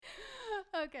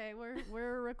Okay,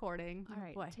 we're recording. All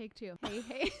right, Boy. take two.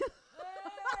 Hey.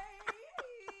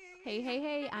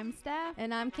 Hey, I'm Steph.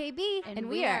 And I'm KB, And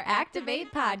we are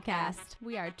Activate Podcast.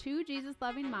 We are two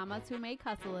Jesus-loving mamas who may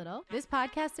cuss a little. This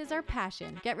podcast is our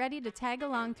passion. Get ready to tag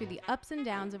along through the ups and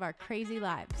downs of our crazy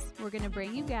lives. We're going to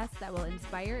bring you guests that will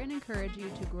inspire and encourage you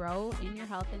to grow in your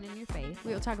health and in your faith.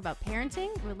 We will talk about parenting,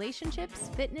 relationships,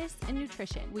 fitness, and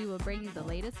nutrition. We will bring you the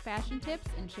latest fashion tips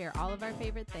and share all of our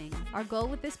favorite things. Our goal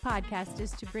with this podcast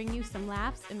is to bring you some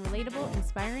laughs and relatable,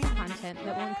 inspiring content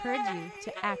that will encourage you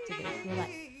to activate your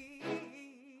life.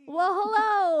 Well,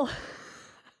 hello.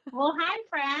 Well, hi,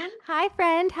 friend. Hi,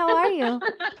 friend. How are you?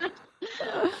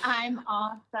 I'm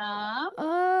awesome.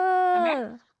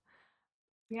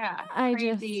 Yeah,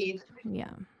 crazy.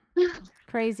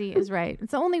 Crazy is right.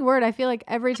 It's the only word I feel like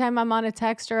every time I'm on a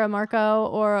text or a Marco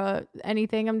or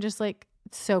anything, I'm just like,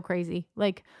 it's so crazy.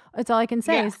 Like, it's all I can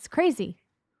say is it's crazy.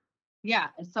 Yeah,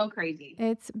 it's so crazy.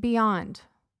 It's beyond.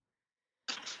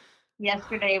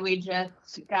 Yesterday, we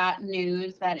just got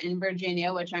news that in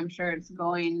Virginia, which I'm sure it's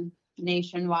going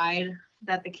nationwide,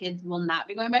 that the kids will not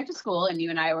be going back to school. And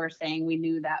you and I were saying we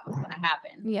knew that was going to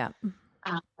happen. Yeah.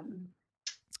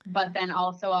 But then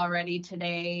also already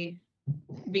today,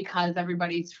 because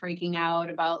everybody's freaking out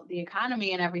about the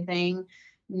economy and everything,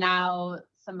 now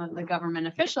some of the government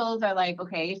officials are like,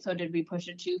 okay, so did we push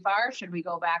it too far? Should we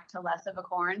go back to less of a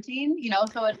quarantine? You know,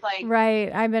 so it's like...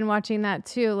 Right. I've been watching that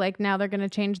too. Like now they're going to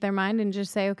change their mind and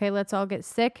just say, okay, let's all get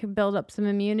sick, build up some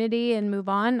immunity and move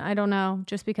on. I don't know.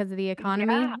 Just because of the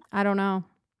economy. Yeah. I don't know.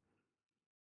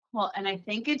 Well, and I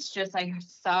think it's just, I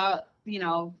saw, you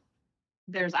know,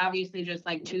 there's obviously just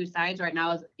like two sides right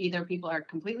now. Is either people are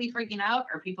completely freaking out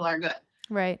or people are good.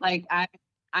 Right. Like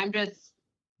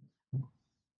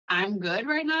I'm good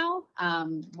right now.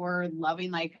 We're loving,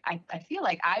 like, I feel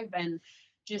like I've been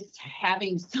just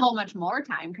having so much more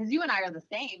time because you and I are the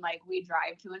same. Like we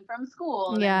drive to and from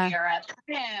school and we are at the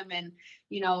gym and,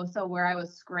 you know, so where I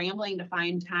was scrambling to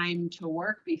find time to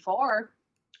work before,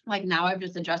 like now I've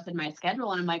just adjusted my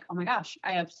schedule and I'm like, oh my gosh,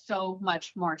 I have so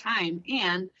much more time.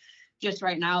 And just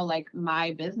right now, like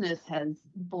my business has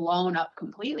blown up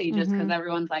completely just because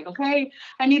everyone's like, okay,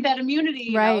 I need that immunity.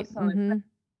 You know? So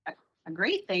it's a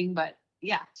great thing, but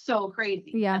yeah, so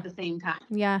crazy at the same time.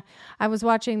 Yeah. I was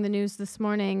watching the news this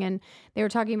morning and they were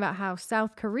talking about how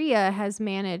South Korea has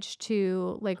managed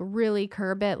to like really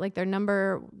curb it. Like their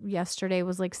number yesterday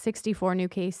was like 64 new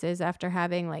cases after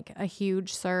having like a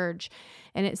huge surge.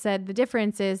 And it said the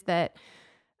difference is that,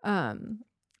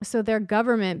 so their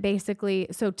government basically,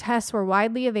 so tests were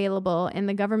widely available and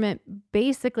the government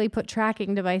basically put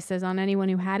tracking devices on anyone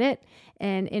who had it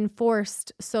and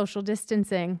enforced social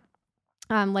distancing.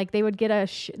 Like they would get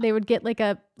like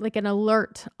an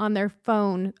alert on their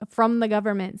phone from the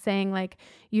government saying like,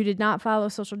 you did not follow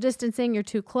social distancing. You're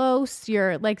too close.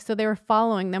 You're like, so they were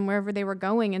following them wherever they were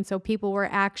going. And so people were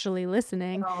actually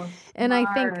listening. Oh, and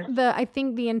I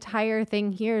think the entire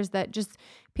thing here is that just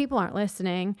people aren't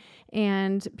listening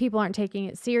and people aren't taking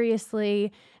it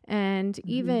seriously. And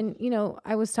even, you know,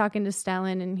 I was talking to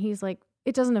Stellan and he's like,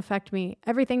 it doesn't affect me.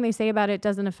 Everything they say about it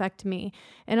doesn't affect me.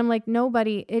 And I'm like,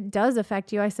 it does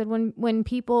affect you. I said, when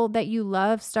people that you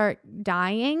love start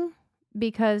dying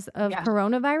because of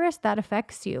coronavirus, that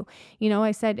affects you. You know,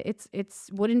 I said,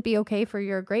 it's wouldn't be okay for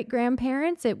your great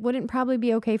grandparents. It wouldn't probably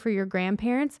be okay for your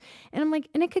grandparents. And I'm like,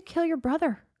 and it could kill your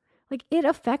brother. Like it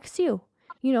affects you.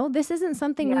 You know, this isn't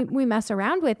something we mess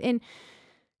around with. And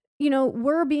you know,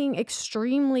 we're being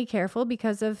extremely careful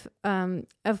because of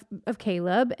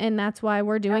Caleb. And that's why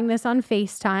we're doing this on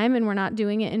FaceTime and we're not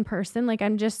doing it in person. Like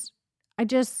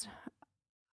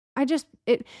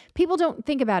people don't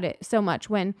think about it so much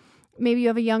when maybe you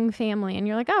have a young family and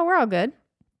you're like, oh, we're all good.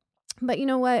 But you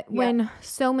know what? Yeah. When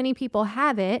so many people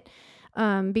have it,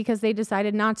 because they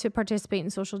decided not to participate in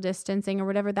social distancing or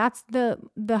whatever, that's the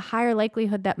higher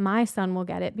likelihood that my son will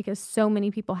get it because so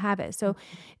many people have it. So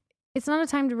it's not a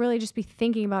time to really just be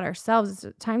thinking about ourselves. It's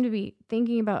a time to be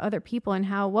thinking about other people and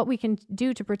what we can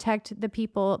do to protect the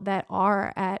people that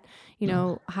are at, you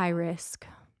know, high risk.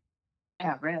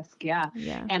 At risk, yeah.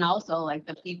 And also like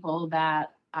the people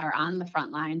that are on the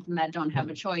front lines and that don't have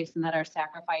a choice and that are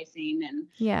sacrificing and,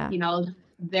 you know,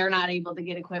 they're not able to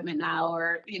get equipment now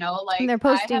or, you know, like. And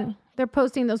they're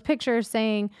posting those pictures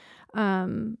saying,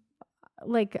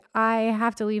 like, I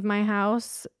have to leave my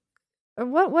house.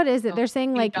 What is it? They're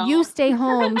saying like you stay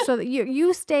home so that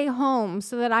you stay home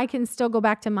so that I can still go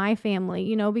back to my family,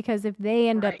 you know, because if they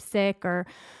end up sick or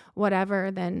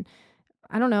whatever, then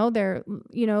I don't know, they're,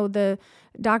 you know, the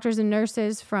doctors and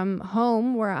nurses from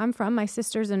home where I'm from, my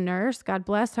sister's a nurse, God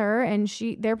bless her. And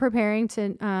they're preparing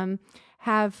to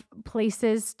have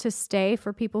places to stay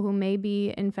for people who may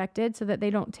be infected so that they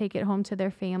don't take it home to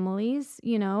their families.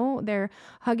 You know, they're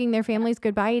hugging their families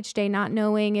goodbye each day, not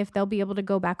knowing if they'll be able to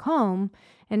go back home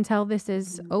until this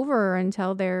is over, or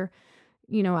until they're,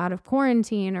 you know, out of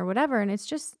quarantine or whatever. And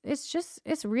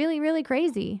it's really, really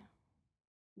crazy.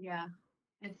 Yeah,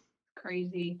 it's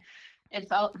crazy.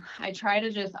 I try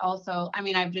to just also, I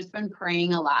mean, I've just been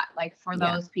praying a lot, like for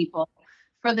those people,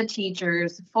 for the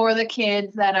teachers, for the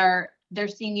kids that are their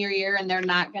senior year and they're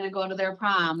not going to go to their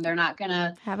prom. They're not going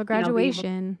to have a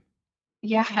graduation.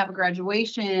 Have a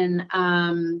graduation.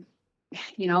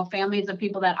 You know, families of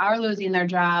people that are losing their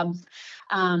jobs.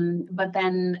 But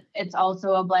then it's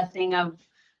also a blessing of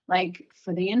like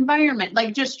for the environment,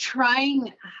 like just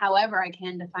trying however I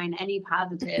can to find any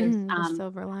positives.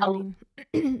 Silver lining.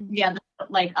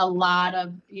 Like a lot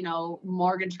of, you know,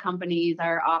 mortgage companies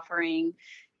are offering,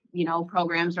 you know,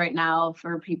 programs right now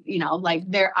for people, you know, like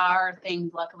there are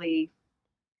things luckily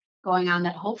going on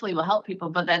that hopefully will help people,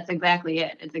 but that's exactly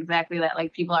it. It's exactly that,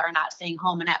 like people are not staying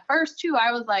home. And at first too,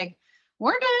 I was like,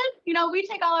 we're good. You know, we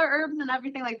take all our herbs and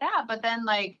everything like that. But then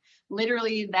like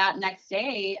literally that next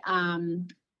day,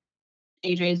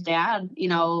 AJ's dad, you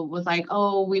know, was like,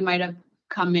 oh, we might have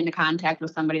come into contact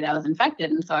with somebody that was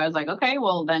infected. And so I was like, okay,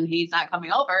 well then he's not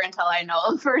coming over until I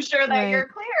know for sure that you're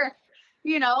clear,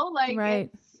 you know, like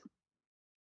it's,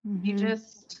 you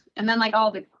just, and then like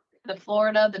all the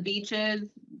Florida, the beaches,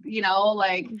 you know,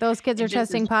 like those kids are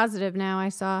testing positive now. I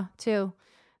saw too,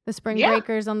 the spring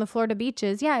breakers on the Florida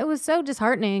beaches. Yeah. It was so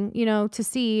disheartening, you know, to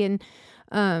see. And,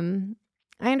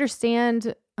 I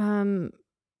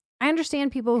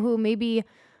understand people who maybe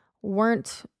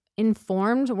weren't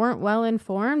well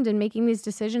informed and making these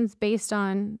decisions based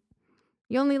on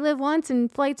you only live once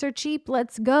and flights are cheap,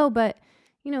 let's go. But,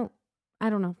 you know, I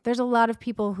don't know. There's a lot of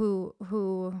people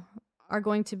who are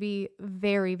going to be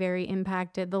very, very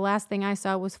impacted. The last thing I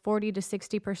saw was 40 to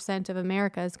 60% of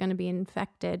America is going to be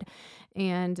infected.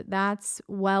 And that's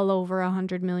well over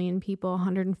 100 million people,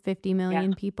 150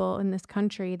 million people in this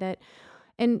country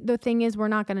and the thing is, we're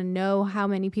not going to know how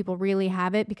many people really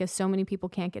have it because so many people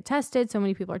can't get tested. So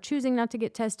many people are choosing not to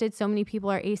get tested. So many people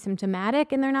are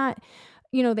asymptomatic and they're not,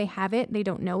 you know, they have it. They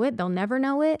don't know it. They'll never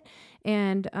know it.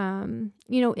 And,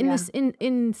 you know,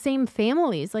 in same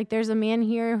families, like there's a man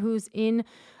here who's in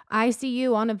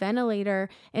ICU on a ventilator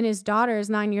and his daughter is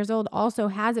 9 years old, also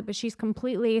has it, but she's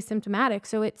completely asymptomatic.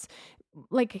 So it's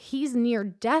like he's near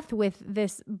death with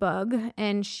this bug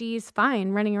and she's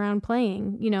fine running around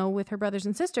playing, you know, with her brothers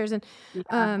and sisters. And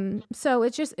so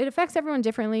it affects everyone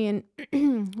differently. And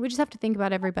we just have to think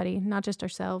about everybody, not just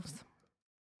ourselves.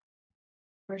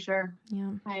 For sure.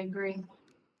 Yeah. I agree.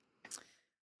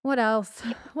 What else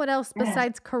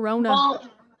besides Corona? Well,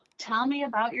 tell me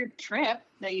about your trip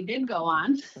that you did go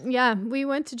on. Yeah, we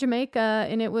went to Jamaica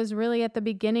and it was really at the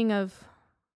beginning of,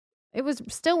 it was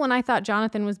still when I thought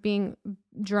Jonathan was being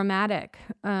dramatic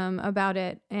about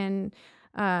it. And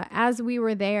as we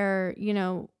were there, you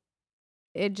know,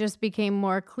 it just became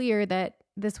more clear that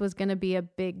this was going to be a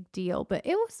big deal. But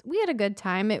we had a good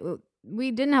time.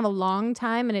 We didn't have a long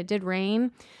time and it did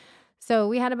rain. So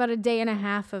we had about a day and a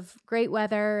half of great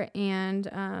weather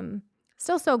and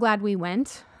still so glad we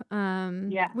went.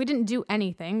 We didn't do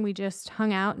anything. We just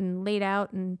hung out and laid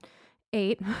out and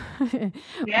ate,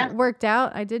 worked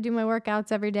out. I did do my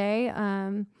workouts every day.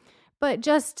 But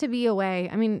just to be away,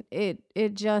 I mean,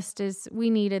 it just is, we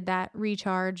needed that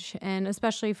recharge. And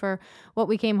especially for what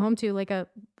we came home to, like a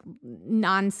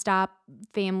nonstop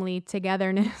family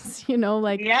togetherness, you know,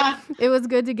 like it was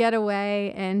good to get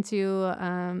away and to,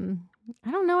 I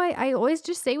don't know. I always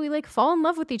just say we like fall in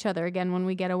love with each other again when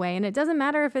we get away. And it doesn't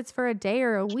matter if it's for a day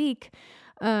or a week.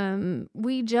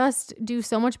 We just do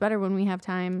so much better when we have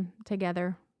time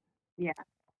together. Yeah.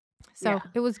 So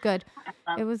it was good.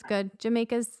 It was good.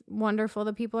 Jamaica's wonderful.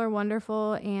 The people are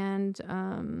wonderful.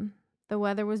 And, the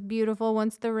weather was beautiful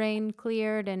once the rain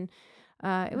cleared and,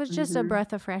 it was just a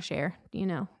breath of fresh air, you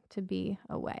know, to be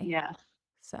away. Yeah.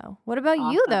 So what about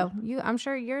you though? I'm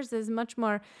sure yours is much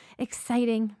more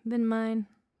exciting than mine.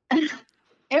 It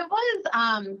was,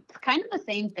 kind of the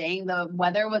same thing. The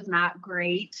weather was not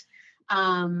great.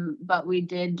 But we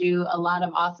did do a lot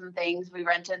of awesome things. We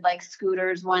rented like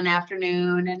scooters one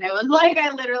afternoon and it was like,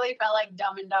 I literally felt like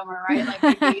Dumb and Dumber, right? Like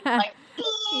we'd be like,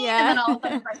 and then all of a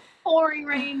sudden starts pouring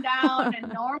rain down.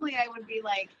 And normally I would be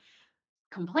like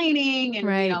complaining and,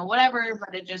 you know, whatever,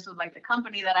 but it just was like the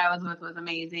company that I was with was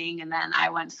amazing. And then I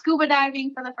went scuba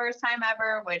diving for the first time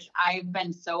ever, which I've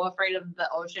been so afraid of the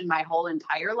ocean my whole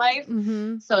entire life.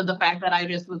 So the fact that I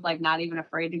just was like not even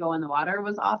afraid to go in the water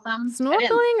was awesome.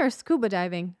 Snorkeling or scuba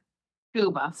diving?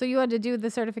 Scuba. So you had to do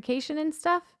the certification and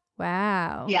stuff?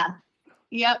 Wow. Yeah.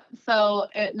 Yep. So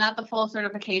not the full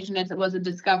certification. It was a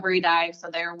discovery dive. So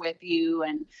they're with you,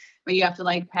 but you have to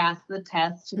like pass the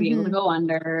test to be able to go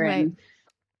under. Right.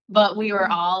 But we were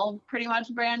all pretty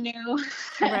much brand new.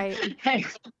 Right.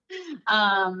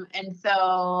 And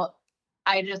so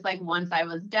I just like, once I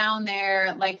was down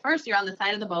there, like first you're on the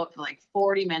side of the boat for like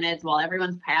 40 minutes while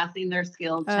everyone's passing their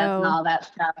skills test and all that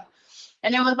stuff.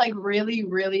 And it was like really,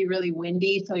 really, really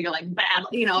windy. So you're like battle,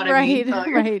 you know what I mean? So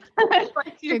right.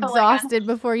 like, you're exhausted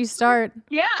before you start.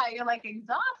 Yeah, you're like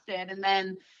exhausted. And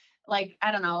then like,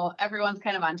 I don't know, everyone's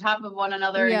kind of on top of one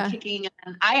another and kicking.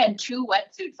 And I had 2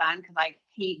 wetsuits on because I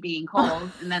hate being cold.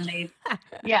 And then they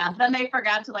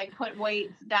forgot to like put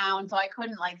weights down. So I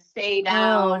couldn't like stay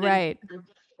down. Oh, right.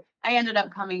 I ended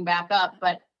up coming back up,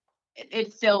 but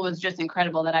it still was just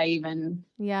incredible that I even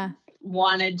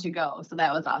wanted to go. So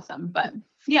that was awesome. But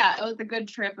yeah, it was a good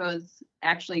trip. It was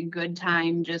actually a good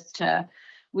time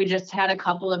we just had a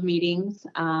couple of meetings.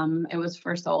 It was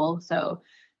for Soul. So,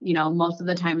 you know, most of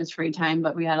the time is free time,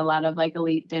 but we had a lot of like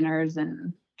elite dinners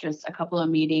and just a couple of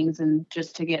meetings, and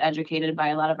just to get educated by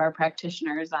a lot of our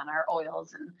practitioners on our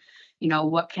oils and, you know,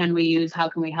 what can we use? How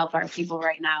can we help our people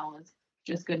right now? It was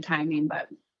just good timing, but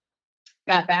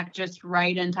got back just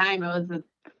right in time. It was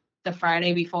the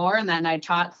Friday before, and then I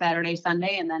taught Saturday,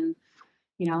 Sunday, and then,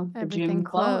 you know, the gym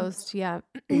closed. Yeah.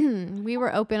 We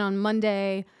were open on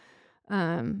Monday.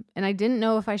 And I didn't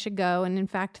know if I should go, and in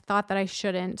fact thought that I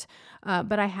shouldn't,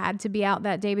 but I had to be out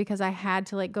that day because I had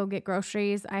to like go get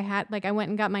groceries. I went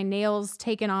and got my nails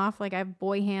taken off. Like I have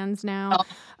boy hands now,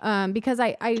 because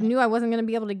I knew I wasn't going to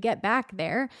be able to get back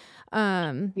there.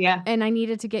 And I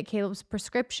needed to get Caleb's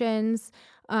prescriptions.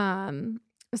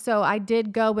 So I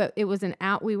did go, but it was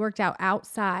we worked out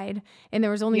outside, and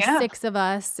there was only 6 of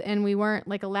us, and we weren't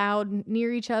like allowed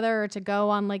near each other or to go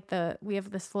on like we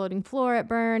have this floating floor at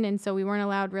Burn. And so we weren't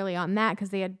allowed really on that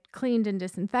because they had cleaned and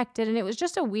disinfected, and it was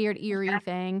just a weird, eerie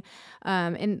thing.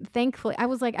 And thankfully I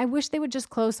was like, I wish they would just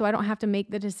close so I don't have to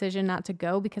make the decision not to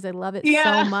go because I love it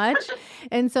so much.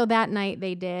 And so that night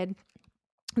they did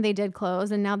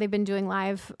close, and now they've been doing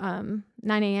live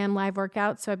 9 a.m. live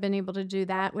workouts. So I've been able to do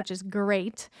that, which is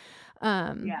great.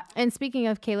 And speaking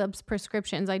of Caleb's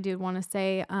prescriptions, I do want to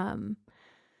say,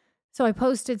 so I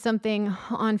posted something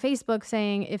on Facebook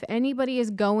saying if anybody is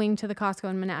going to the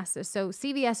Costco in Manassas, so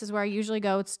CVS is where I usually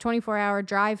go. It's 24-hour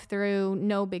drive through,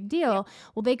 no big deal.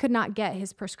 Well, they could not get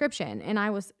his prescription, and I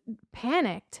was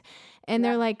panicked. And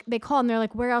they're like, they called and they're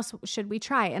like, where else should we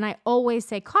try? And I always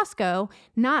say Costco,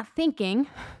 not thinking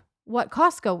what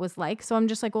Costco was like. So I'm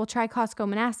just like, well, try Costco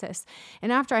Manassas.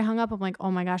 And after I hung up, I'm like,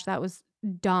 oh my gosh, that was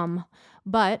dumb.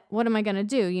 But what am I going to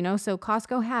do? You know, so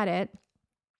Costco had it.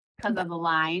 Because of the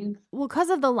lines. Well, because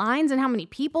of the lines and how many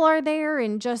people are there,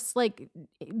 and just like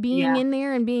being in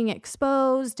there and being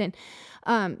exposed. And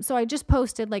so I just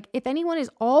posted, like, if anyone is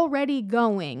already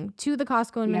going to the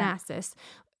Costco in Manassas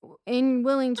and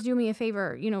willing to do me a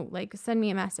favor, you know, like send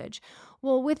me a message.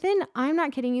 Well, I'm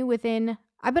not kidding you,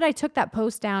 I bet I took that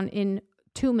post down in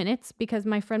 2 minutes because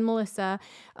my friend Melissa,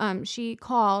 she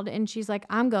called and she's like,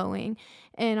 I'm going.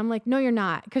 And I'm like, no, you're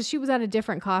not. Cause she was at a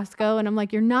different Costco, and I'm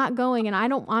like, you're not going. And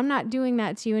I'm not doing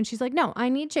that to you. And she's like, no, I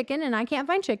need chicken and I can't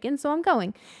find chicken. So I'm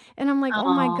going. And I'm like,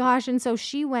 oh my gosh. And so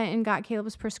she went and got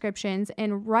Caleb's prescriptions.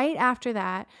 And right after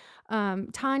that,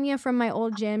 Tanya from my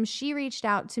old gym, she reached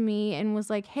out to me and was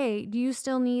like, hey, do you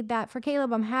still need that for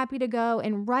Caleb? I'm happy to go.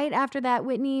 And right after that,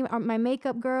 Whitney, my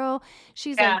makeup girl,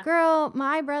 she's like, girl,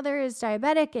 my brother is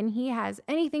diabetic and he has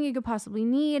anything you could possibly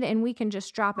need, and we can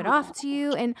just drop it off to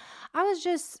you. And I was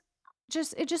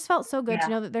it just felt so good to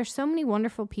know that there's so many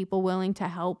wonderful people willing to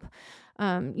help.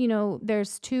 You know,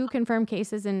 there's 2 confirmed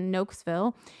cases in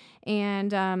Nokesville,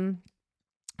 and,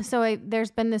 so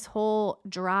there's been this whole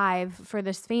drive for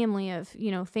this family of, you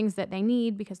know, things that they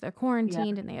need because they're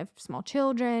quarantined and they have small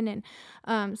children.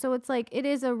 And so it's like, it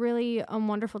is a really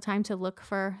wonderful time to look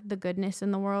for the goodness in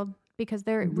the world, because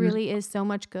there really is so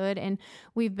much good. And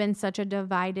we've been such a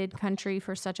divided country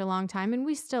for such a long time, and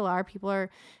we still are. People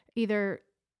are either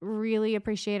really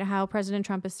appreciate how President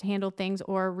Trump has handled things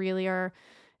or really are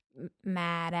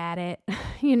mad at it,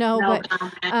 you know, no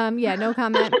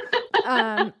comment.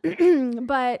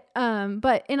 But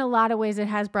in a lot of ways it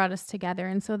has brought us together.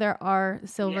 And so there are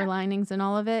silver linings in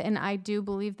all of it. And I do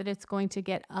believe that it's going to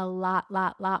get a lot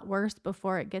worse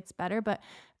before it gets better. But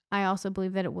I also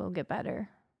believe that it will get better.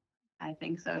 I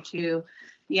think so too.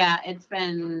 Yeah. It's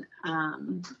been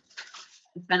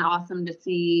awesome to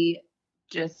see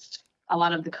just a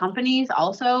lot of the companies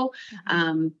also,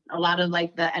 a lot of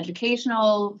like the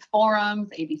educational forums,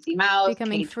 ABC Mouse,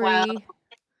 becoming K-12. free.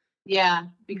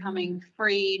 becoming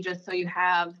free just so you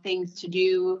have things to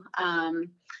do.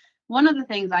 One of the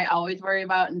things I always worry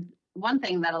about, and one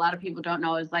thing that a lot of people don't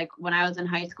know, is like when I was in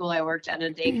high school, I worked at a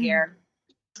daycare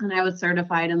and I was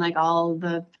certified in like all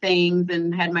the things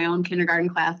and had my own kindergarten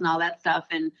class and all that stuff.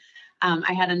 And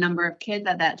I had a number of kids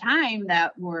at that time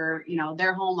that were,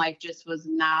 their home life just was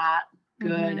not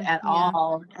good at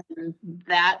all. And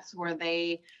that's where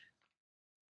they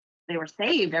were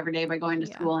saved every day by going to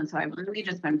school. And so I've really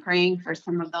just been praying for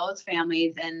some of those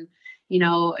families. And,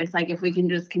 it's like, if we can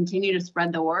just continue to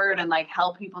spread the word and like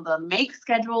help people to make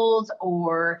schedules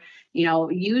or,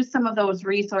 use some of those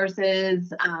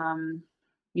resources,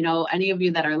 any of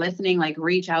you that are listening, like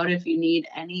reach out if you need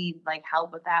any like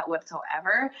help with that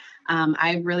whatsoever.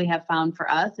 I really have found for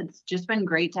us, it's just been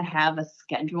great to have a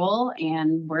schedule,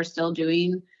 and we're still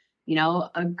doing,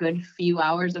 a good few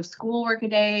hours of schoolwork a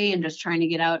day and just trying to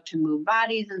get out to move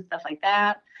bodies and stuff like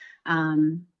that.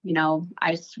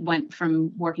 I went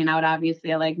from working out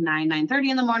obviously at like 9:30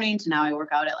 in the morning to now I work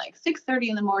out at like 6:30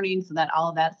 in the morning, so that all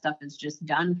of that stuff is just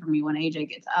done for me when AJ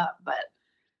gets up. But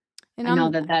I know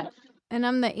that. And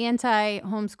I'm the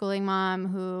anti-homeschooling mom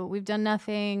who we've done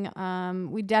nothing.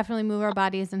 We definitely move our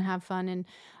bodies and have fun,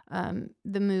 and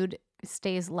the mood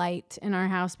stays light in our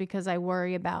house because I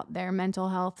worry about their mental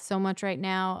health so much right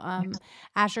now.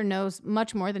 Asher knows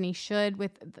much more than he should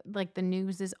with like the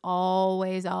news is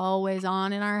always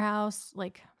on in our house.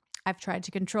 Like I've tried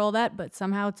to control that, but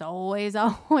somehow it's always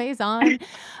on.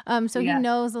 So he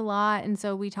knows a lot. And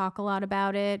so we talk a lot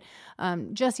about it.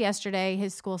 Just yesterday,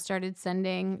 his school started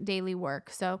sending daily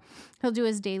work. So he'll do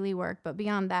his daily work. But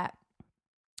beyond that,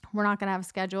 we're not going to have a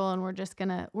schedule, and we're just going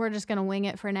to wing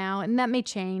it for now. And that may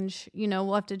change,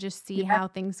 we'll have to just see how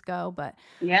things go. But,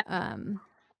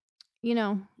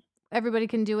 everybody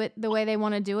can do it the way they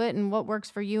want to do it and what works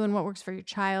for you and what works for your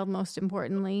child. Most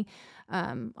importantly,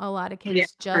 a lot of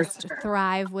kids just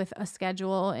thrive with a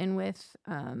schedule and with,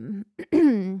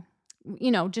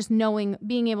 just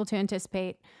being able to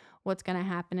anticipate what's going to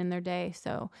happen in their day.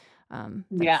 So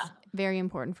that's very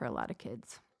important for a lot of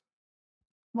kids.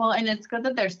 Well, and it's good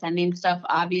that they're sending stuff.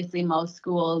 Obviously, most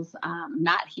schools,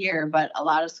 not here, but a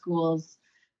lot of schools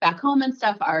back home and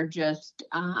stuff are just,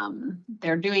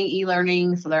 they're doing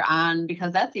e-learning. So they're on,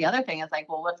 because that's the other thing. It's like,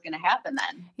 well, what's going to happen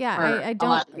then? Yeah,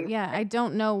 I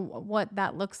don't know what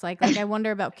that looks like. Like, I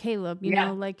wonder about Caleb, you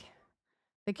know, like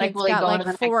the kid's got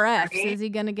like 4 Fs. Is he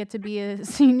going to get to be a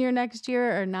senior next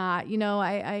year or not?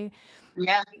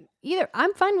 Either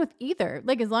I'm fine with either.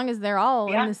 Like as long as they're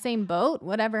all in the same boat,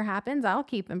 whatever happens, I'll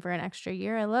keep him for an extra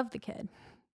year. I love the kid.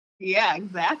 Yeah,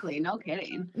 exactly. No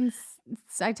kidding.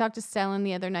 I talked to Stellan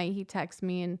the other night. He texted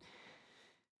me and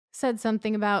said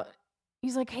something about,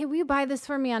 he's like, hey, will you buy this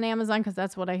for me on Amazon? Because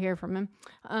that's what I hear from him.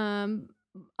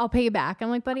 I'll pay you back.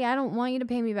 I'm like, buddy, I don't want you to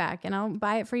pay me back. And I'll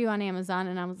buy it for you on Amazon.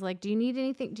 And I was like, do you need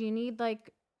anything? Do you need like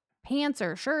pants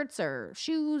or shirts or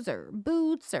shoes or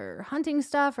boots or hunting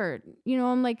stuff? Or,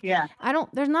 I'm like,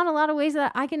 there's not a lot of ways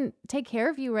that I can take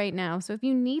care of you right now. So if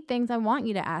you need things, I want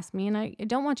you to ask me, and I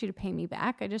don't want you to pay me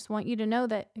back. I just want you to know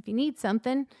that if you need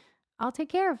something, I'll take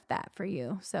care of that for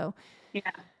you. So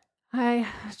I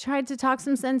tried to talk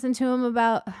some sense into him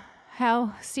about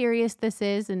how serious this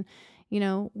is. And,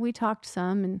 we talked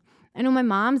some, and I know my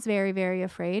mom's very, very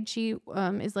afraid. She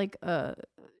is like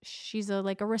she's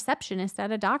a receptionist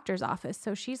at a doctor's office.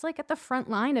 So she's like at the front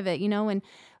line of it, and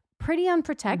pretty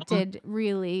unprotected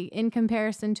really in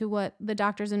comparison to what the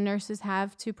doctors and nurses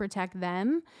have to protect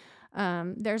them.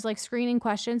 There's like screening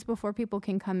questions before people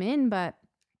can come in, but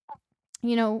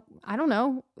I don't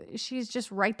know. She's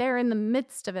just right there in the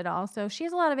midst of it all. So she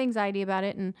has a lot of anxiety about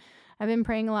it. And I've been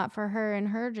praying a lot for her and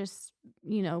her just,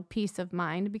 peace of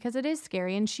mind, because it is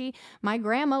scary. And my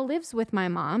grandma lives with my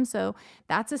mom. So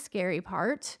that's a scary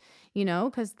part,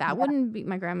 because that wouldn't be,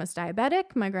 my grandma's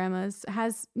diabetic. My grandma's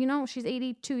she's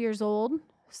 82 years old.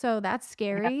 So that's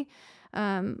scary.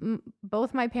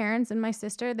 Both my parents and my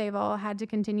sister, they've all had to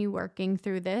continue working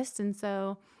through this. And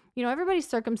so, everybody's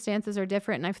circumstances are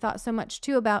different. And I've thought so much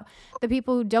too about the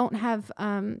people who don't have,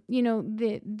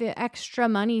 the extra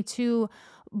money to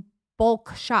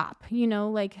bulk shop,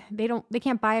 like they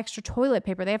can't buy extra toilet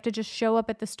paper. They have to just show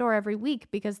up at the store every week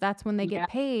because that's when they get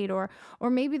paid, or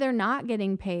maybe they're not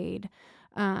getting paid.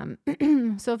 So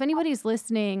if anybody's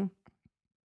listening,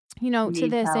 to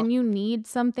this help, and you need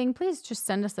something, please just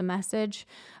send us a message.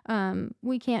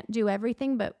 We can't do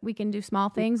everything, but we can do small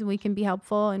things, and we can be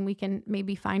helpful, and we can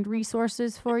maybe find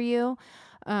resources for you.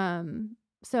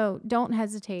 So don't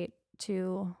hesitate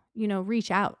to, reach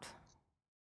out.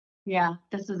 Yeah,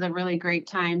 this is a really great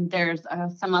time. There's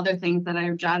some other things that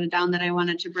I've jotted down that I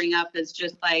wanted to bring up is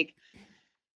just like,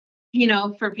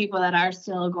 for people that are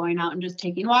still going out and just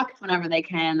taking walks whenever they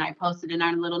can, I posted in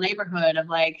our little neighborhood of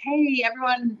like, hey,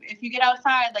 everyone, if you get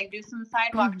outside, like do some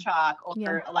sidewalk chalk. Yeah.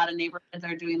 Or a lot of neighborhoods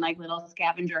are doing like little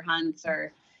scavenger hunts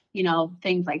or,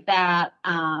 things like that.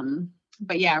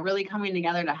 But yeah, really coming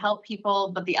together to help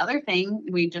people. But the other thing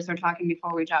we just were talking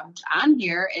before we jumped on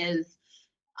here is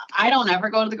I don't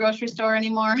ever go to the grocery store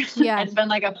anymore. Yeah. It's been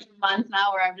like a few months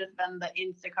now where I've just been the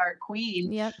Instacart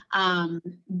queen. Yep.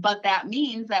 But that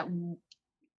means that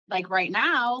like right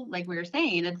now, like we were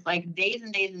saying, it's like days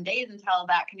and days and days until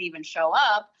that can even show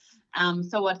up.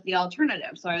 So what's the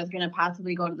alternative? So I was going to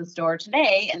possibly go to the store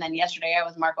today. And then yesterday I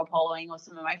was Marco Poloing with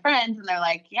some of my friends and they're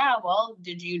like, yeah, well,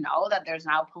 did you know that there's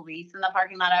now police in the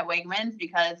parking lot at Wegmans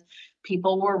because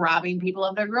people were robbing people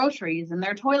of their groceries and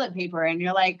their toilet paper? And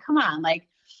you're like, come on, like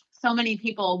so many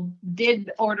people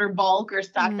did order bulk or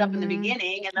stocked up in the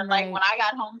beginning. And then like when I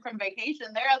got home from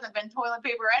vacation, there hasn't been toilet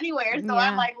paper anywhere. So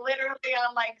I'm like literally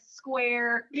on like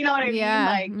Square, you know what I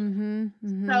mean?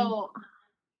 Like, so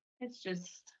it's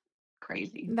just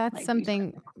crazy. That's like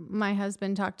something my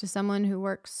husband talked to someone who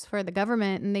works for the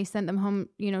government and they sent them home,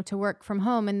 to work from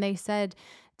home. And they said,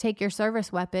 take your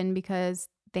service weapon because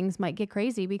things might get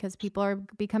crazy because people are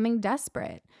becoming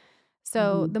desperate.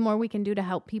 So the more we can do to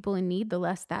help people in need, the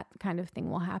less that kind of thing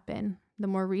will happen. The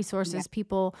more resources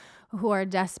people who are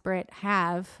desperate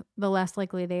have, the less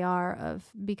likely they are of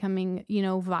becoming,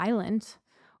 violent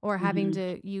or having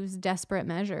to use desperate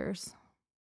measures.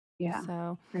 Yeah,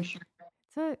 so for sure.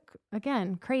 It's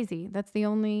again, crazy. That's the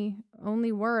only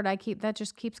word that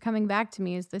just keeps coming back to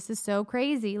me is this is so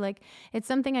crazy. Like it's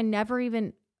something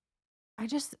I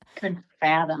just couldn't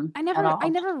fathom. I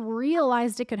never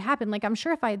realized it could happen. Like I'm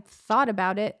sure if I had thought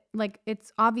about it, like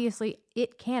it's obviously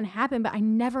it can happen, but I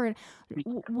never.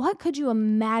 What could you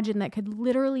imagine that could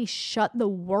literally shut the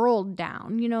world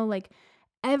down? Like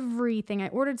everything. I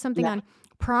ordered something on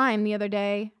Prime the other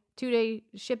day, 2-day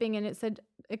shipping, and it said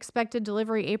expected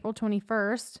delivery April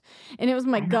 21st, and it was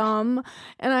my gum,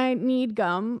 and I need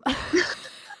gum.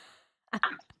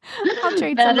 I'll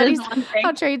trade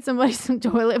somebody some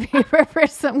toilet paper for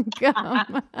some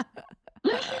gum.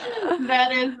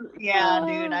 That is,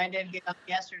 dude, I did get up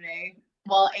yesterday.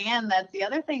 Well, and that's the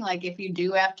other thing, like if you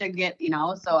do have to get,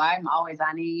 so I'm always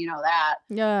on that.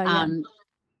 Yeah.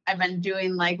 I've been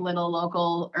doing like little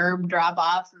local herb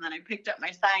drop-offs, and then I picked up my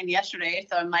sign yesterday,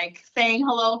 so I'm like saying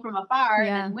hello from afar and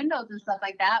then windows and stuff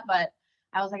like that. But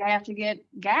I was like, I have to get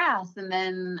gas, and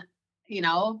then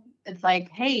it's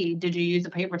like, hey, did you use a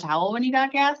paper towel when you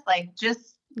got gas? Like,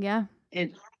 just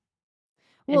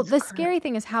well, the scary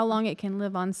thing is how long it can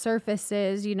live on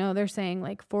surfaces. They're saying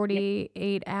like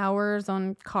 48 hours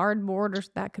on cardboard, or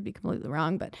that could be completely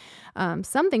wrong. But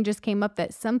something just came up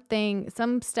that some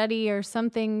study or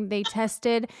something they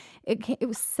tested, it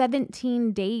was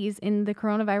 17 days and the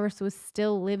coronavirus was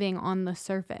still living on the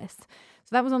surface.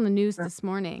 So that was on the news this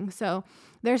morning. So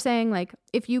they're saying like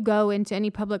if you go into any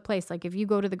public place, like if you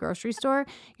go to the grocery store,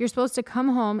 you're supposed to come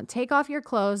home, take off your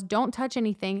clothes, don't touch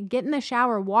anything, get in the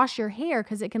shower, wash your hair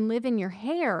because it can live in your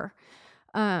hair,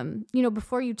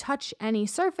 before you touch any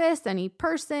surface, any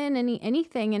person,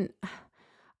 anything. And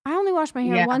I only wash my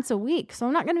hair once a week, so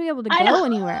I'm not going to be able to go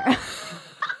anywhere.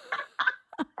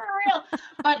 For real.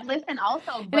 But listen,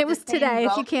 also. And it was today.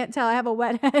 If you can't tell, I have a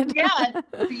wet head. Yeah,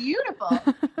 it's beautiful.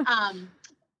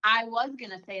 I was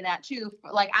going to say that too.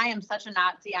 Like, I am such a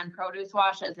Nazi on produce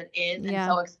wash as it is. And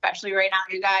so especially right now,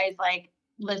 you guys, like,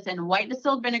 listen, white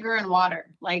distilled vinegar and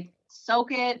water, like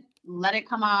soak it, let it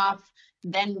come off,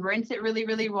 then rinse it really,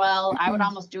 really well. I would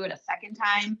almost do it a second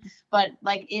time. But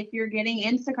like, if you're getting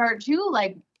Instacart too,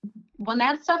 like when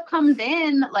that stuff comes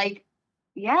in, like,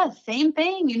 same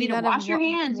thing. You need to wash your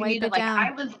hands. You need to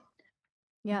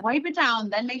wipe it down.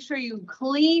 Then make sure you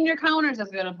clean your counters as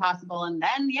good as possible. And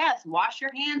then wash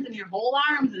your hands and your whole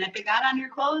arms. And if it got on your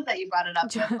clothes that you brought it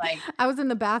up with, like I was in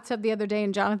the bathtub the other day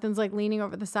and Jonathan's like leaning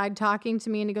over the side talking to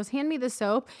me and he goes, hand me the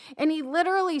soap. And he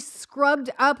literally scrubbed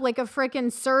up like a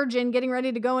freaking surgeon getting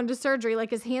ready to go into surgery.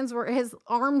 Like his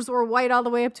arms were white all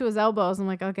the way up to his elbows. I'm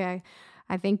like, okay.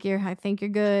 I think you're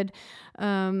good.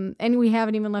 And we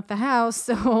haven't even left the house.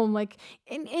 So I'm like,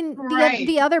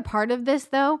 the other part of this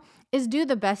though, is do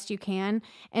the best you can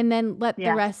and then let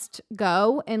the rest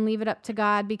go and leave it up to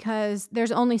God because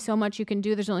there's only so much you can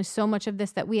do. There's only so much of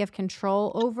this that we have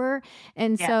control over.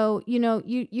 And so,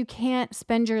 you can't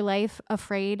spend your life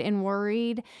afraid and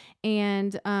worried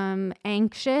and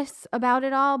anxious about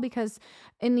it all because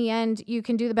in the end you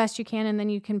can do the best you can and then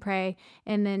you can pray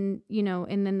and then,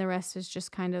 and then the rest is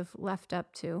just kind of left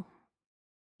up to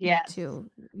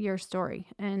your story.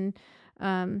 And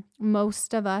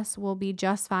most of us will be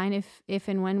just fine if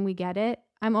and when we get it.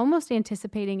 I'm almost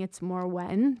anticipating it's more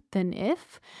when than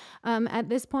if at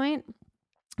this point,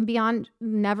 beyond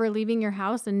never leaving your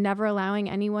house and never allowing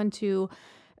anyone to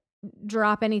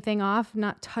drop anything off,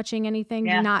 not touching anything,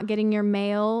 Yeah. not getting your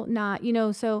mail, not,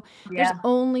 so there's Yeah.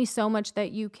 only so much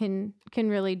that you can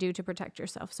really do to protect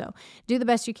yourself. So do the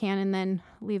best you can and then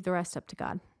leave the rest up to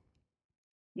God.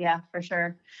 Yeah, for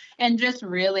sure. And just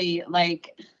really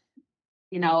like,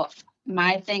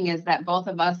 my thing is that both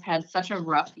of us had such a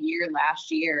rough year last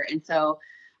year. And so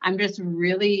I'm just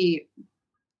really,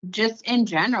 just in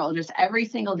general, just every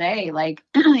single day, like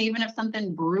even if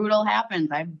something brutal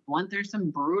happens, I went through some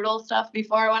brutal stuff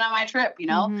before I went on my trip,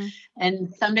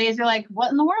 and some days you're like, what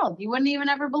in the world? You wouldn't even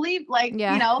ever believe, like,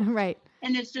 right.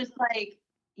 And it's just like,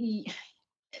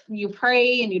 you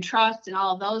pray and you trust and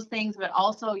all of those things, but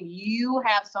also you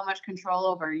have so much control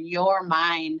over your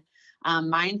mind.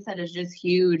 Mindset is just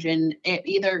huge, and it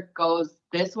either goes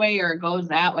this way or it goes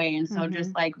that way. And so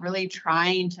just like really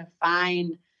trying to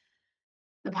find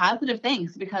the positive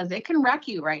things, because it can wreck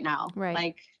you right now.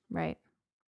 Right. Right.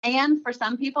 And for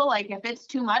some people, like if it's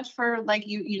too much for like,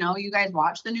 you guys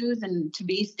watch the news and to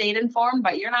be stayed informed,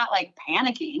 but you're not like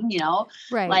panicking,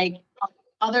 Right. Like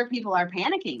other people are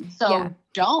panicking. So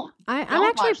don't. I'm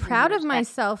actually proud of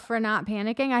myself for not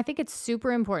panicking. I think it's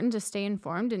super important to stay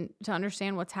informed and to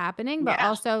understand what's happening, but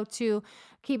also to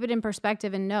keep it in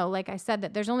perspective and know, like I said,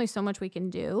 that there's only so much we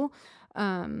can do.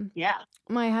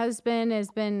 My husband has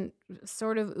been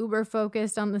sort of uber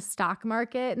focused on the stock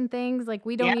market and things. Like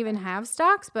we don't even have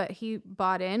stocks, but he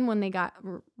bought in when they got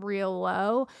real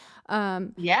low.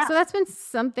 So that's been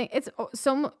something. It's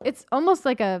almost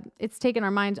like it's taken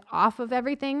our minds off of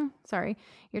everything. Sorry,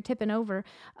 you're tipping over.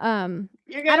 I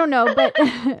don't know, but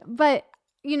but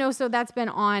so that's been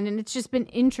on, and it's just been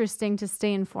interesting to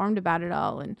stay informed about it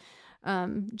all, and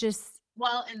and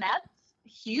that's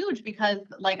huge, because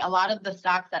like a lot of the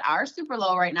stocks that are super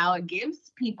low right now, it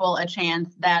gives people a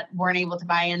chance that weren't able to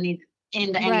buy into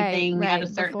anything at a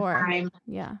certain time.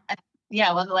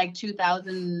 Was it like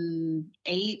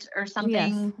 2008 or something?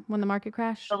 Yes, when the market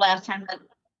crashed. The last time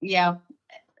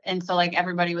and so like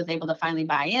everybody was able to finally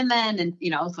buy in then, and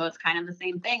so it's kind of the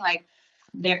same thing. Like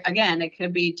there again, it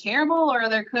could be terrible, or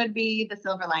there could be the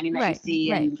silver lining that you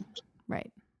see.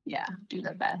 Do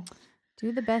the best.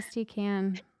 Do the best you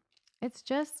can. It's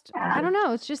just, I don't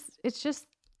know. It's just,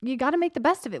 you got to make the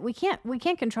best of it. We can't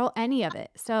control any of it.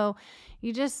 So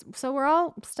so we're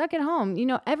all stuck at home.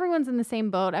 Everyone's in the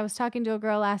same boat. I was talking to a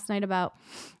girl last night about,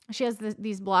 she has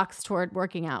these blocks toward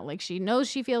working out. Like she knows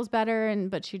she feels better,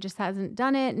 but she just hasn't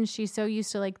done it. And she's so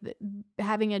used to like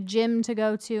having a gym to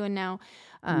go to. And now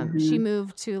she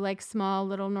moved to like small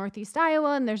little Northeast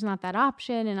Iowa, and there's not that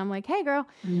option. And I'm like, hey girl,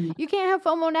 you can't have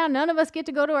FOMO now. None of us get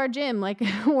to go to our gym. Like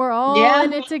we're all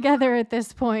in it together at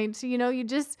this point.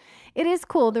 It is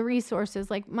cool. The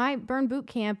resources, like my Burn Boot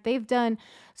Camp,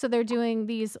 they're doing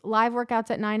these live workouts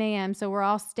at 9 a.m. So we're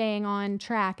all staying on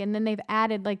track. And then they've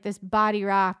added like this body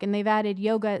rock, and they've added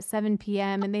yoga at 7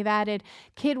 p.m. and they've added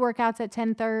kid workouts at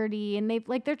 10:30. And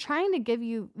they're trying to give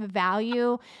you the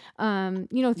value,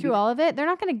 through all of it. They're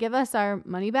not going to give us our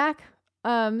money back.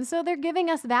 So they're giving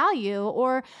us value,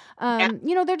 or,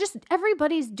 they're just,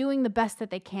 everybody's doing the best that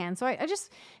they can. So I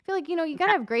just feel like, you got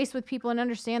to have grace with people and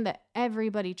understand that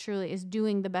everybody truly is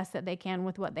doing the best that they can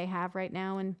with what they have right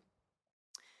now. And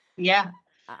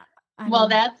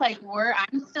that's like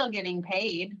I'm still getting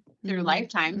paid through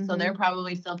Lifetime. So they're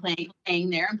probably still paying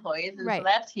their employees. And so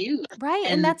that's huge. Right.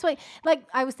 And that's why, like,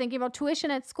 I was thinking about tuition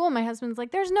at school. My husband's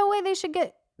like, there's no way we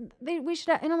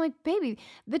should and I'm like, baby,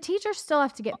 the teachers still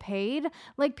have to get paid.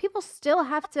 Like people still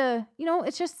have to,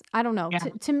 it's just, I don't know,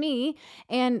 to me.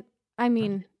 And I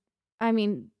mean,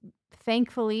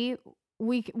 thankfully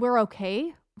we're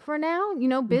okay for now,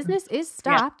 business is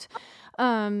stopped.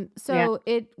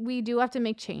 We do have to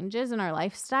make changes in our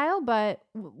lifestyle, but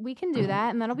we can do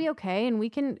that, and that'll be okay. And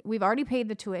we've already paid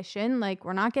the tuition. Like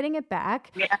we're not getting it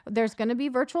back. There's going to be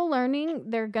virtual learning.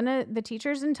 The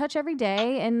teacher's in touch every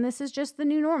day, and this is just the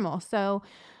new normal. So,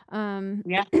 I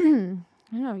don't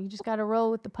know, you just got to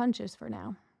roll with the punches for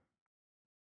now.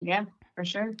 Yeah, for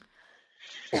sure.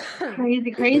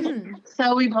 Crazy.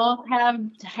 So we both have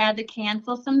had to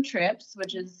cancel some trips,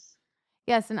 which is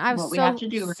yes, and I was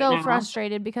so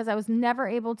frustrated because I was never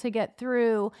able to get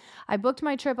through. I booked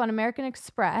my trip on American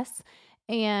Express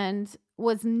and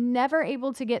was never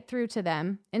able to get through to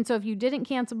them. And so if you didn't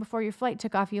cancel before your flight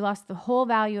took off, you lost the whole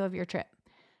value of your trip.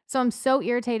 So I'm so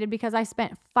irritated because I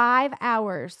spent 5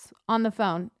 hours on the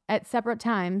phone at separate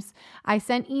times. I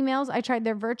sent emails. I tried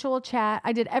their virtual chat.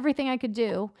 I did everything I could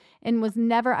do and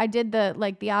I did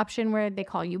the option where they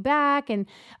call you back. And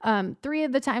 3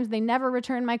 of the times they never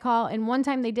returned my call. And one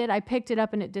time they did, I picked it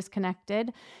up and it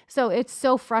disconnected. So it's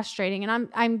so frustrating. And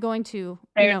I'm going to,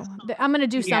 I'm going to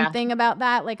do something about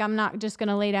that. Like, I'm not just going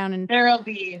to lay down and there'll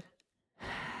be.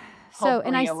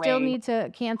 And I still need to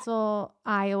cancel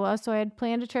Iowa. So I had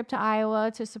planned a trip to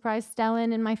Iowa to surprise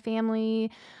Stellan and my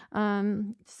family,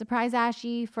 surprise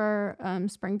Ashy for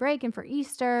spring break and for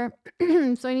Easter.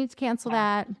 So I need to cancel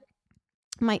that.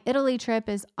 My Italy trip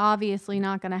is obviously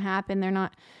not going to happen.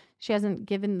 She hasn't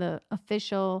given the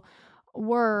official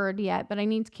word yet, but I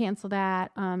need to cancel that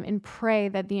and pray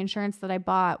that the insurance that I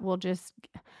bought will just,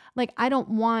 I don't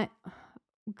want...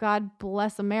 God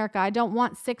bless America. I don't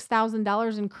want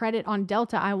 $6,000 in credit on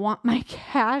Delta. I want my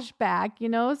cash back,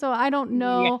 So I don't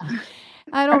know. Yeah.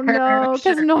 I don't know.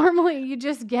 Because normally you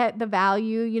just get the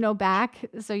value, back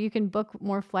so you can book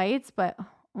more flights. But,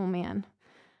 oh man,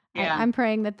 I'm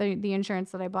praying that the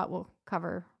insurance that I bought will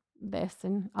cover this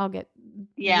and I'll get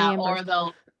or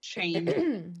they'll change.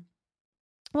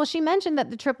 Well, she mentioned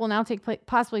that the trip will now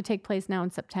possibly take place now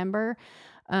in September,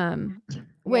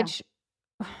 which...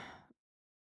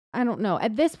 I don't know.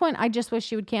 At this point, I just wish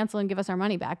she would cancel and give us our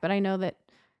money back. But I know that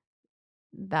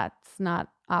that's not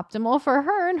optimal for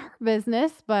her and her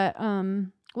business. But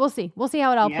we'll see. We'll see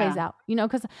how it all plays out.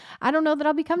 Because I don't know that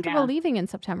I'll be comfortable leaving in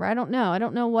September. I don't know. I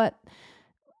don't know what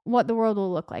the world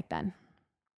will look like then.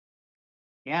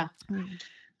 Yeah.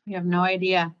 We have no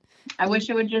idea. I wish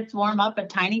it would just warm up a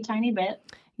tiny, tiny bit.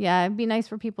 Yeah, it'd be nice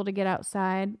for people to get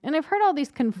outside. And I've heard all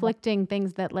these conflicting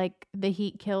things that the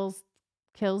heat kills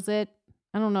it.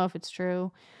 I don't know if it's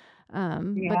true,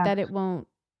 but that it won't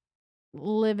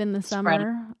live in the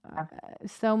summer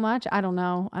so much. I don't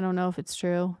know. I don't know if it's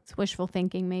true. It's wishful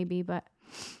thinking maybe, but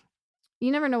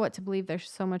you never know what to believe.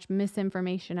 There's so much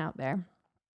misinformation out there.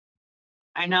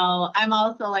 I know. I'm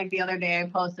also the other day I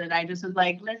posted, I just was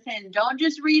listen, don't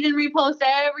just read and repost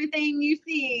everything you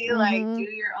see. Mm-hmm. Do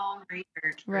your own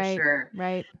research for sure.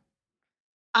 Right.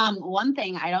 One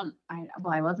thing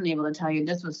I wasn't able to tell you,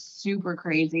 this was super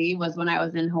crazy, was when I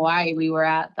was in Hawaii, we were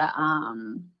at the,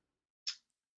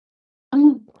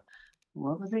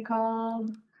 what was it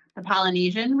called? The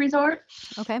Polynesian Resort.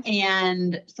 Okay.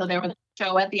 And so there was a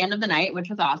show at the end of the night, which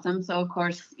was awesome. So of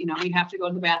course, you have to go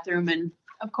to the bathroom, and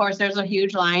of course there's a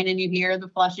huge line and you hear the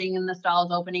flushing and the stalls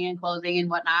opening and closing and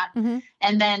whatnot. Mm-hmm.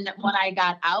 And then when I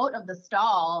got out of the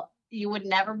stall, you would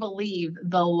never believe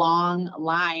the long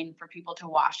line for people to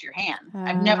wash your hands.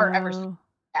 I've never ever seen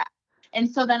that.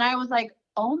 And so then I was like,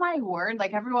 oh my word.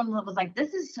 Everyone was like,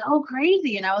 this is so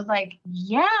crazy. And I was like,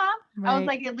 yeah. Right. I was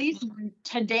like, at least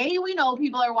today we know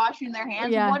people are washing their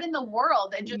hands. Yeah. What in the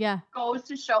world? It just goes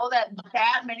to show that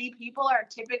many people are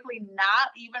typically not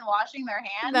even washing their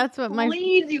hands. That's what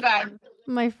you guys.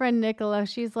 My friend Nicola,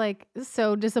 she's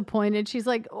so disappointed. She's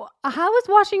like, how is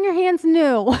washing your hands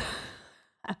new?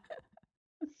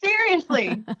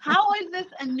 Seriously, how is this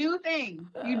a new thing?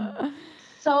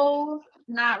 So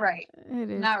not right. It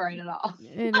is not right at all.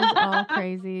 It is all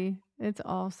crazy. It's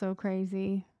all so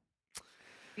crazy.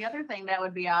 The other thing that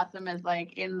would be awesome is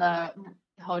in the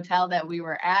hotel that we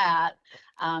were at,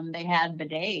 they had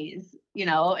bidets,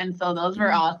 and so those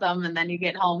were awesome. And then you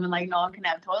get home and no one can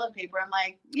have toilet paper. I'm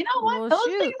like, you know what?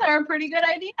 Those things are a pretty good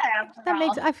idea.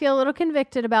 I feel a little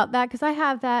convicted about that because I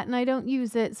have that and I don't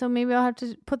use it. So maybe I'll have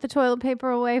to put the toilet paper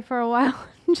away for a while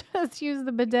and just use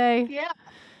the bidet. Yeah.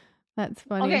 That's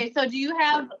funny. Okay. So do you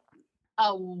have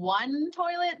a 1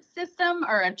 toilet system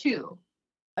or a 2?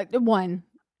 1.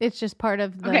 It's just part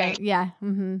of the, yeah.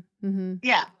 Mm-hmm. Mm-hmm.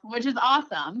 Yeah. Which is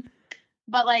awesome.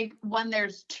 But when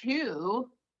there's 2,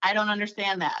 I don't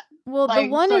understand that. Well, the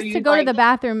one is to go to the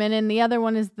bathroom and the other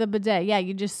one is the bidet. Yeah,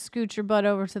 you just scoot your butt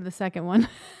over to the second one.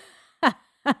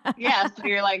 Yeah, so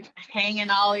you're hanging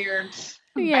all your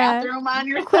bathroom on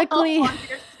yourself quickly. Once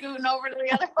you're scooting over to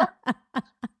the other one.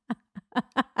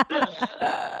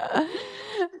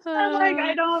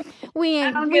 I don't. We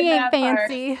ain't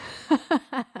fancy.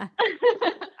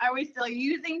 Are we still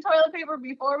using toilet paper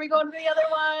before we go to the other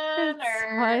one?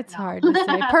 It's hard to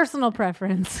say. Personal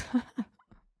preference.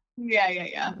 Yeah.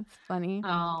 It's funny.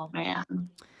 Oh man.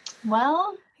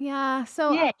 Well. Yeah.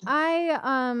 So yay.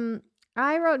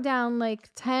 I wrote down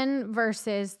 10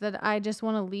 verses that I just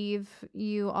want to leave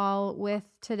you all with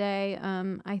today.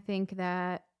 I think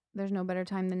that there's no better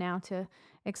time than now to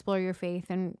explore your faith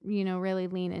and, really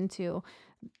lean into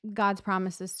God's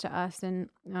promises to us and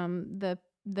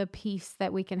the peace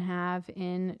that we can have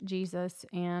in Jesus.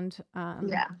 And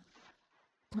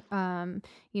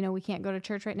We can't go to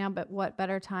church right now, but what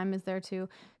better time is there to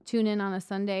tune in on a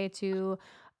Sunday to,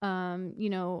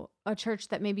 a church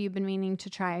that maybe you've been meaning to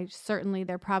try? Certainly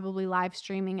they're probably live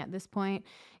streaming at this point.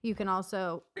 You can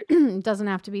also, doesn't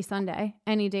have to be Sunday,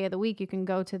 any day of the week, you can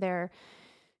go to their,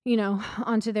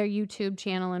 onto their YouTube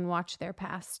channel and watch their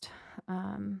past,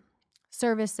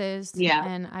 services. Yeah.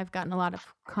 And I've gotten a lot of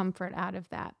comfort out of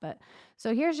that. But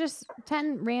so here's just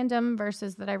 10 random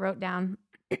verses that I wrote down.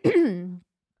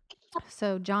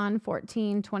 So John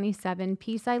 14:27,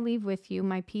 peace I leave with you,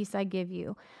 my peace I give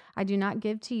you. I do not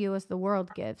give to you as the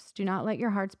world gives. Do not let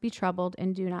your hearts be troubled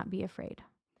and do not be afraid.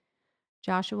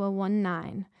 Joshua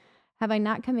 1:9, have I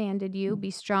not commanded you?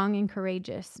 Be strong and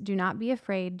courageous. Do not be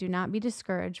afraid. Do not be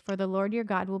discouraged, for the Lord your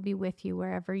God will be with you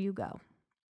wherever you go.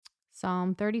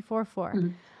 Psalm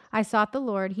 34:4, I sought the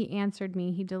Lord. He answered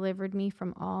me. He delivered me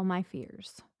from all my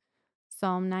fears.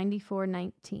 Psalm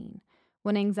 94:19,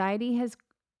 when anxiety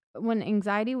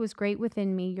was great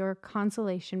within me, your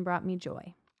consolation brought me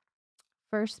joy.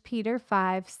 1 Peter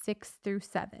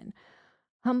 5:6-7.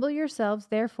 Humble yourselves,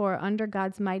 therefore, under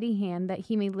God's mighty hand, that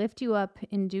he may lift you up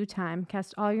in due time.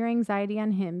 Cast all your anxiety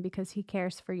on him, because he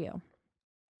cares for you.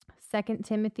 2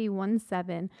 Timothy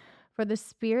 1:7. For the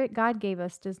Spirit God gave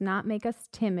us does not make us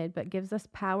timid, but gives us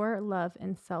power, love,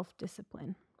 and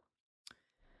self-discipline.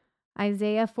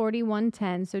 Isaiah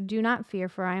 41:10, so do not fear,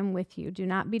 for I am with you. Do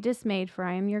not be dismayed, for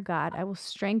I am your God. I will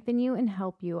strengthen you and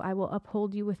help you. I will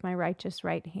uphold you with my righteous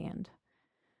right hand.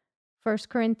 1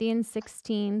 Corinthians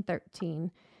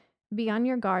 16:13, be on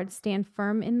your guard, stand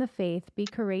firm in the faith, be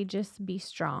courageous, be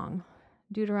strong.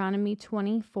 Deuteronomy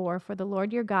 24, for the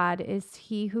Lord your God is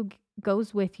he who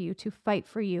goes with you to fight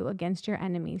for you against your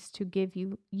enemies, to give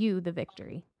you the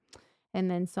victory. And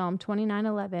then Psalm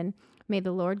 29:11, may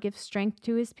the Lord give strength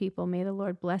to his people. May the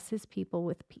Lord bless his people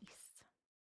with peace.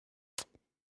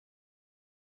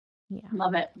 Yeah.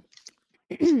 Love it.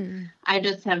 I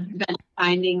just have been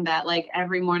finding that like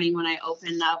every morning when I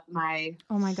open up my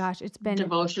oh my gosh, it's been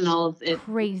devotionals, it's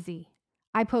crazy.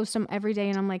 I post them every day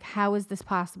and I'm like, how is this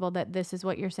possible that this is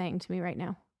what you're saying to me right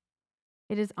now?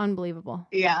 It is unbelievable.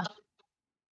 Yeah.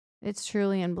 It's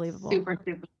truly unbelievable. Super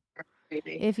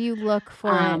crazy. If you look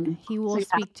for it, he will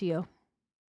speak to you.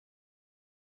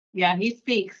 Yeah, he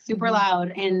speaks super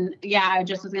loud. And yeah, I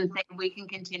just was going to say, we can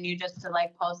continue just to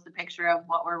like post the picture of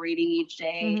what we're reading each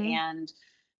day. And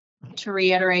to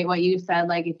reiterate what you said,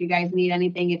 like if you guys need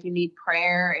anything, if you need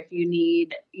prayer, if you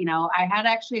need, I had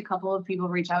actually a couple of people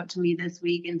reach out to me this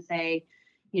week and say,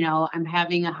 I'm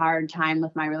having a hard time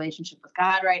with my relationship with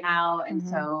God right now. And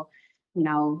so,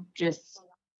 just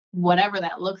whatever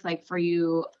that looks like for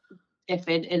you, if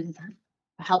it is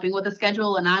helping with a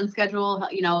schedule, a non-schedule,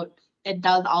 it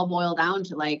does all boil down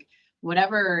to like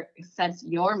whatever sets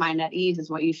your mind at ease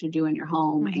is what you should do in your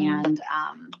home. And,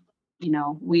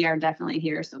 we are definitely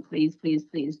here. So please, please,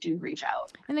 please do reach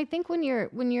out. And I think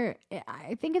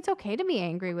I think it's okay to be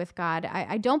angry with God.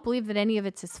 I don't believe that any of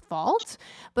it's his fault,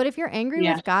 but if you're angry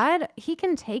with God, he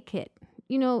can take it.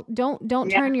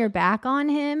 Don't turn your back on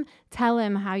him. Tell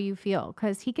him how you feel,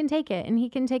 because he can take it and he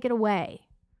can take it away.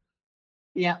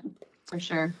 Yeah, for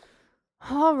sure.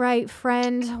 All right,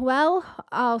 friend. Well,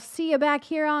 I'll see you back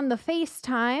here on the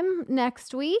FaceTime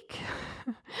next week.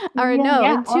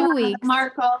 In 2 weeks.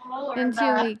 Marco. In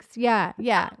 2 weeks.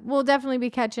 Yeah. We'll definitely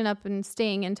be catching up and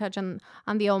staying in touch on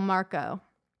the old Marco.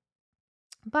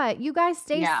 But you guys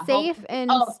stay safe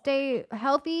and stay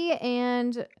healthy,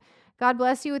 and God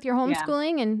bless you with your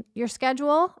homeschooling and your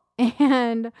schedule.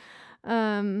 And I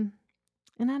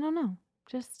don't know.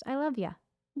 Just, I love you.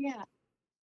 Yeah.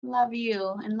 Love you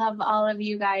and love all of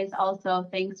you guys also.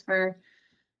 Thanks for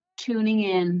tuning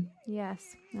in.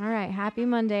 Yes. All right. Happy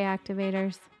Monday,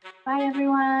 Activators. Bye,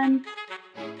 everyone.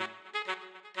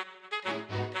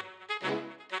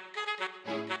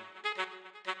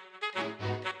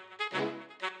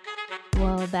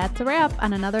 Well, that's a wrap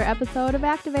on another episode of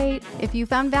Activate. If you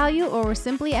found value or were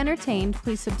simply entertained,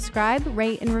 please subscribe,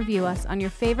 rate, and review us on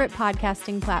your favorite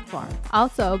podcasting platform.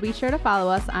 Also, be sure to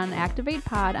follow us on Activate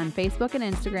Pod on Facebook and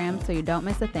Instagram so you don't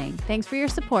miss a thing. Thanks for your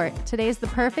support. Today is the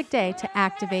perfect day to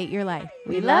activate your life.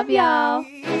 We love y'all.